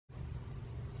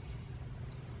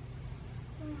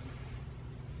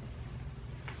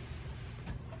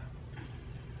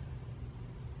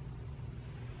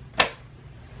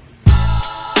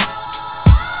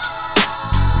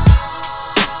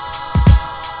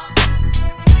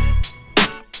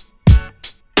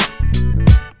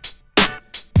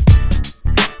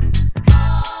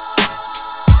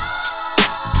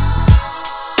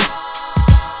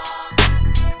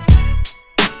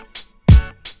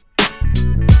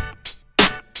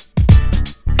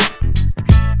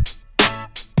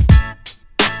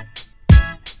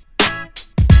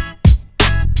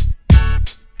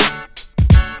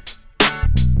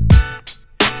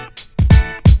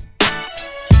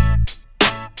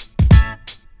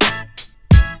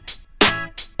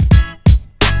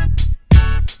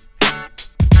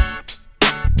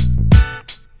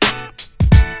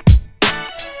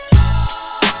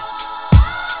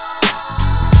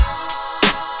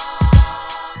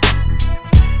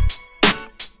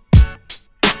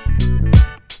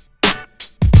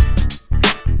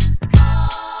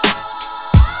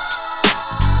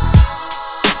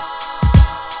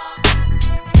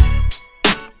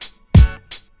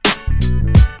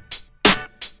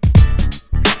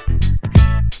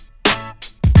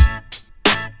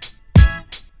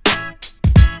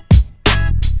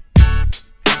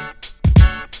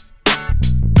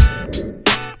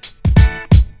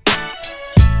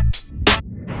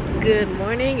Good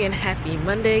morning and happy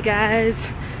Monday, guys.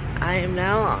 I am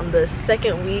now on the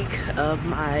second week of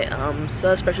my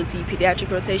subspecialty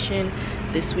pediatric rotation.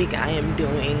 This week I am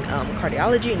doing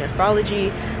cardiology and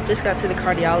nephrology. Just got to the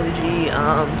cardiology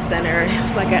center. It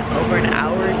was like an over an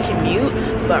hour commute,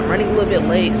 but I'm running a little bit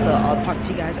late, so I'll talk to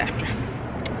you guys after.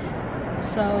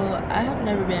 So I have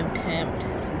never been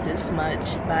pimped this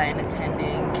much by an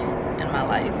attending in my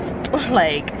life.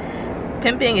 Like,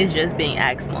 pimping is just being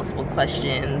asked multiple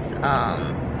questions,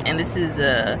 and this is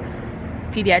a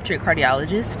pediatric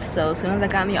cardiologist. So as soon as I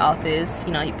got in the office,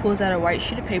 you know, he pulls out a white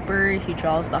sheet of paper, he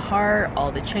draws the heart,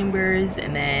 all the chambers,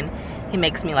 and then he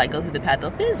makes me like go through the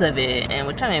pathophys of it, and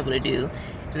which I'm able to do.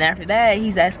 And after that,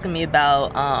 he's asking me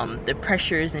about the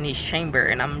pressures in each chamber,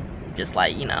 and I'm just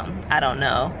like, you know, I don't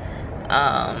know.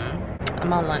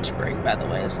 I'm on lunch break, by the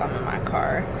way, so I'm in my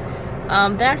car.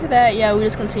 Then after that, yeah, we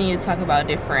just continue to talk about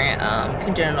different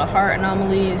congenital heart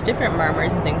anomalies, different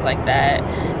murmurs and things like that.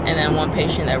 And then one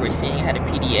patient that we're seeing had a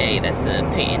PDA, that's a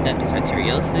patent ductus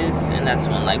arteriosus, and that's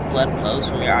when like blood flows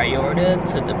from your aorta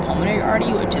to the pulmonary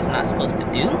artery, which is not supposed to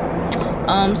do.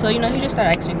 So, you know, he just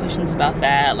started asking me questions about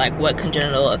that, like what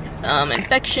congenital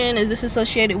infection is this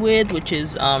associated with, which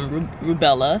is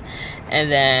rubella. And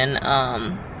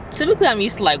then typically I'm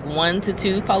used to like 1 to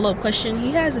 2 follow-up questions.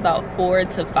 He has about 4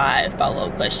 to 5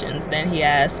 follow-up questions. Then he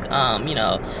asks, you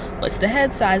know, what's the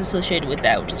head size associated with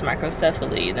that, which is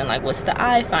microcephaly. Then like, what's the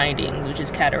eye findings, which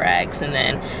is cataracts. And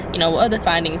then, you know, what other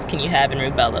findings can you have in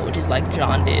rubella, which is like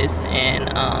jaundice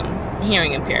and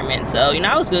hearing impairment. So, you know,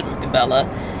 I was good with rubella.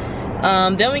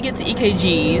 Then we get to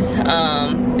EKGs.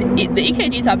 The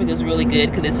EKG topic was really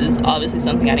good because this is obviously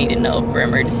something I need to know for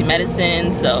emergency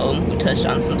medicine. So we touched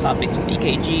on some topics with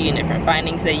EKG and different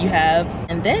findings that you have.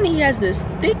 And then he has this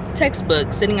thick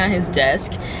textbook sitting on his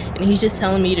desk, and he's just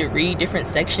telling me to read different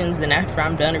sections. Then after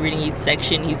I'm done reading each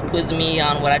section, he's quizzing me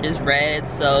on what I just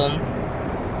read. So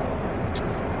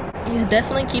he's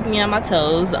definitely keeping me on my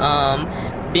toes.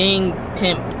 Being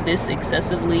pimped this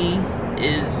excessively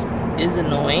is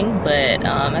annoying, but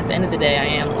at the end of the day I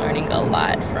am learning a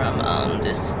lot from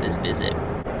this visit.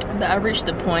 But I've reached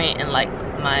the point in like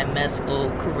my med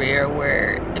school career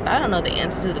where if I don't know the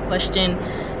answer to the question,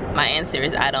 my answer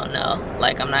is I don't know.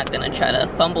 Like, I'm not gonna try to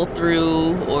fumble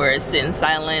through or sit in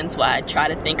silence while I try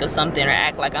to think of something or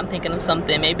act like I'm thinking of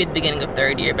something, maybe at the beginning of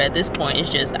 3rd year, but at this point it's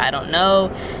just I don't know.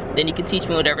 Then you can teach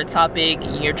me whatever topic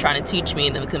you're trying to teach me,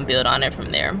 and then we can build on it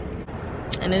from there.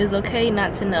 And it is okay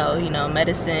not to know. You know,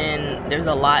 medicine, there's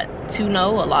a lot to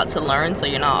know, a lot to learn, so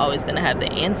you're not always gonna have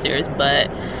the answers. But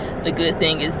the good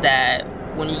thing is that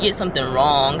when you get something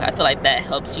wrong, I feel like that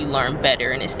helps you learn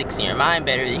better and it sticks in your mind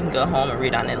better. You can go home and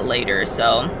read on it later.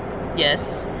 So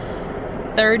yes,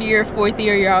 3rd year, 4th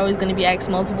year, you're always gonna be asked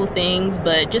multiple things,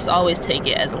 but just always take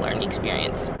it as a learning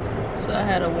experience. So I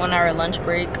had a 1-hour lunch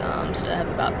break, still have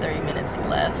about 30 minutes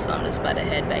left, so I'm just about to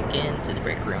head back into the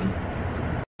break room.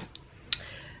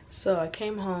 So I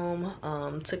came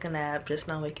home, took a nap, just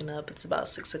now waking up. It's about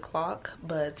 6 o'clock,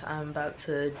 but I'm about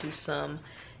to do some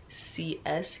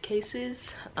CS cases.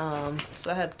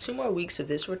 So I have 2 more weeks of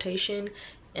this rotation,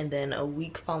 and then a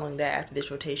week following that after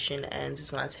this rotation ends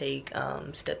is when I take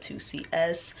step 2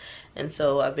 CS. And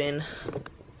so I've been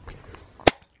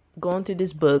going through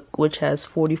this book, which has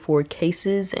 44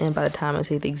 cases, and by the time I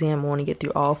take the exam I want to get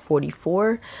through all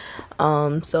 44.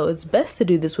 So it's best to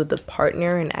do this with a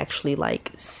partner and actually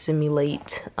like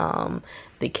simulate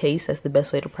the case. That's the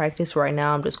best way to practice. Right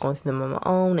now I'm just going through them on my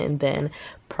own, and then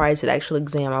prior to the actual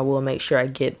exam I will make sure I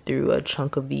get through a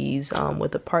chunk of these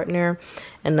with a partner.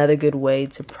 Another good way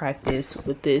to practice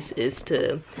with this is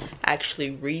to actually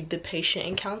read the patient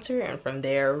encounter, and from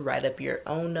there write up your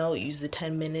own note. Use the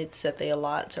 10 minutes that they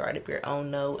allot to write up your own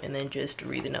note, and then just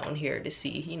read the note in here to see,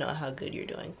 you know, how good you're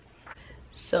doing.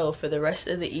 So for the rest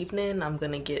of the evening I'm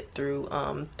gonna get through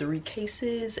 3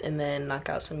 cases and then knock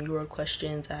out some Euro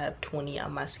questions. I have 20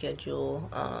 on my schedule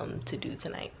to do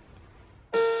tonight.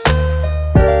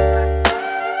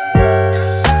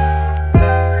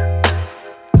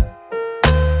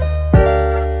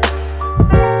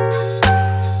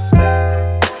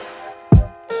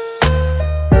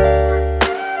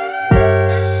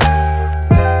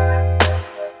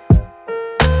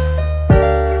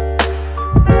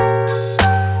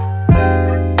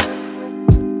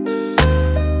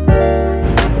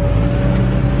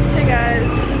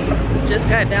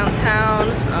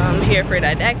 Downtown, here for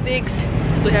didactics.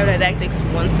 We have didactics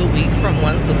once a week from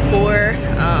 1 to 4.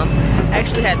 I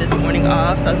actually had this morning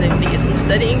off, so I was able to get some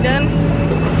studying done.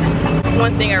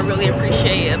 One thing I really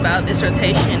appreciate about this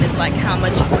rotation is like how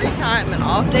much free time and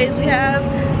off days we have.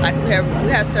 Like we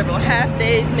have several half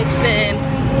days mixed in,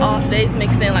 off days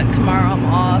mixed in, like tomorrow I'm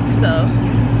off, so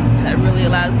that really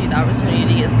allows you the opportunity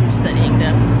to get some studying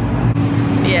done.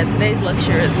 But yeah, today's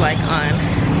lecture is like on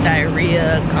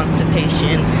diarrhea,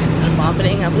 constipation, and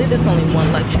vomiting. I believe there's only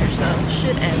one lecture, so it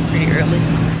should end pretty early.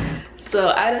 So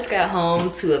I just got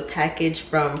home to a package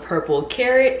from Purple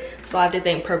Carrot. So I have to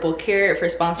thank Purple Carrot for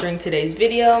sponsoring today's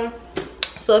video.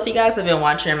 So if you guys have been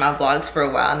watching my vlogs for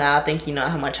a while now, I think you know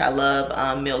how much I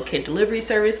love meal kit delivery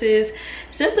services,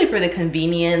 simply for the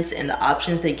convenience and the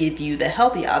options they give you, the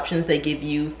healthy options they give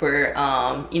you for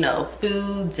you know,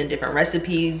 foods and different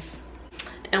recipes.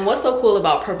 And what's so cool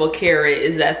about Purple Carrot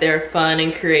is that they're fun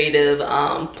and creative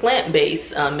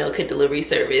plant-based meal kit delivery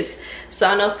service. So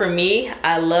I know for me,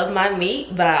 I love my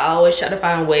meat, but I always try to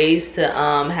find ways to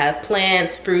have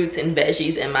plants, fruits, and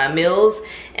veggies in my meals.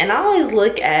 And I always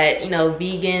look at, you know,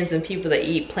 vegans and people that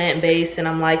eat plant-based, and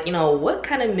I'm like, you know, what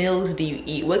kind of meals do you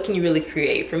eat? What can you really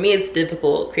create? For me, it's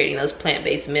difficult creating those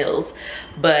plant-based meals.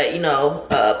 But, you know,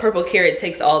 Purple Carrot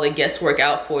takes all the guesswork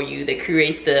out for you. They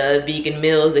create the vegan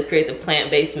meals, they create the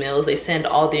plant-based meals, they send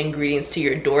all the ingredients to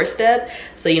your doorstep.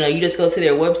 So, you know, you just go to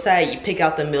their website, you pick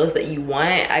out the meals that you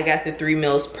want. I got the 3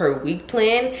 meals per week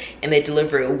plan, and they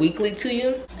deliver it weekly to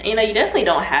you. And, you know, you definitely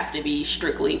don't have to be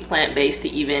strictly plant-based to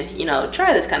even, you know,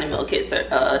 try this kind of meal kit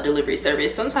delivery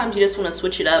service. Sometimes you just want to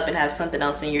switch it up and have something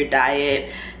else in your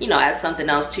diet, you know, add something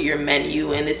else to your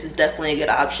menu, and this is definitely a good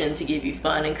option to give you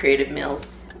fun and creative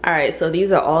meals. All right, so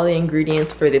these are all the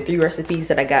ingredients for the 3 recipes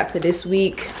that I got for this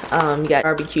week. You got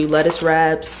barbecue lettuce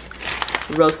wraps,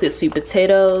 roasted sweet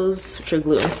potatoes, which are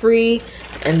gluten-free,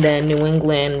 and then New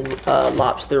England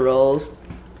lobster rolls.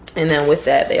 And then with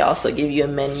that, they also give you a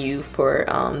menu for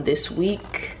this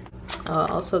week.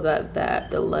 Also got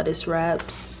the lettuce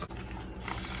wraps.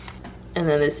 And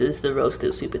then this is the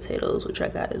roasted sweet potatoes, which I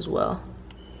got as well.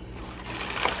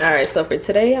 All right, so for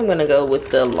today, I'm gonna go with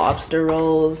the lobster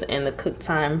rolls, and the cook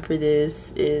time for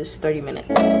this is 30 minutes.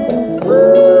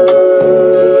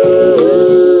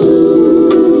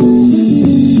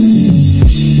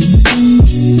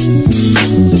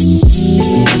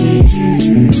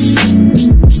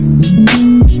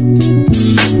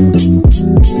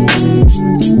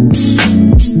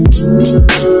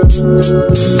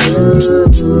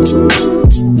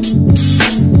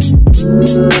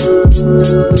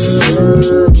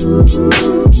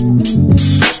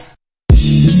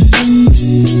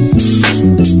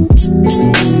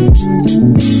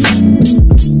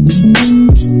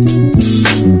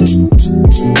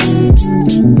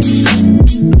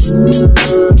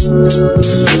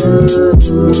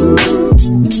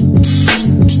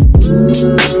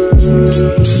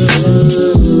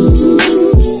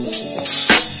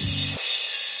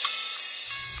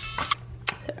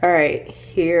 All right,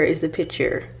 here is the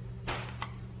picture,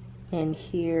 and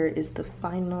here is the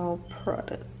final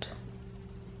product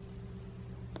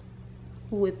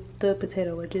with the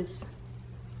potato wedges.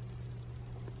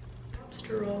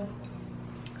 Lobster roll.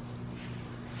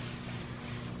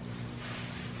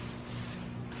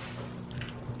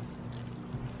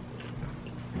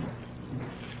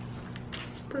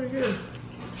 Pretty good.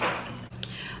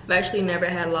 I've actually never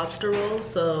had lobster rolls,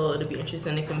 so it'll be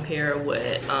interesting to compare what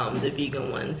the vegan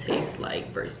one tastes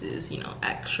like versus, you know,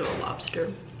 actual lobster.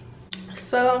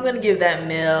 So I'm gonna give that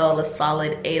meal a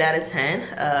solid 8 out of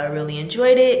 10. I really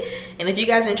enjoyed it. And if you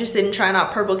guys are interested in trying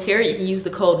out Purple Carrot, you can use the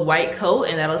code WHITECOAT,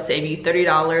 and that'll save you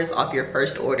 $30 off your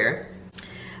first order.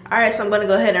 All right, so I'm gonna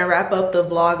go ahead and wrap up the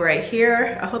vlog right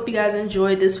here. I hope you guys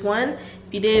enjoyed this one.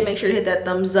 If you did, make sure to hit that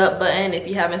thumbs up button. If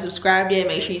you haven't subscribed yet,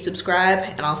 make sure you subscribe,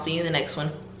 and I'll see you in the next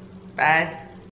one. Bye.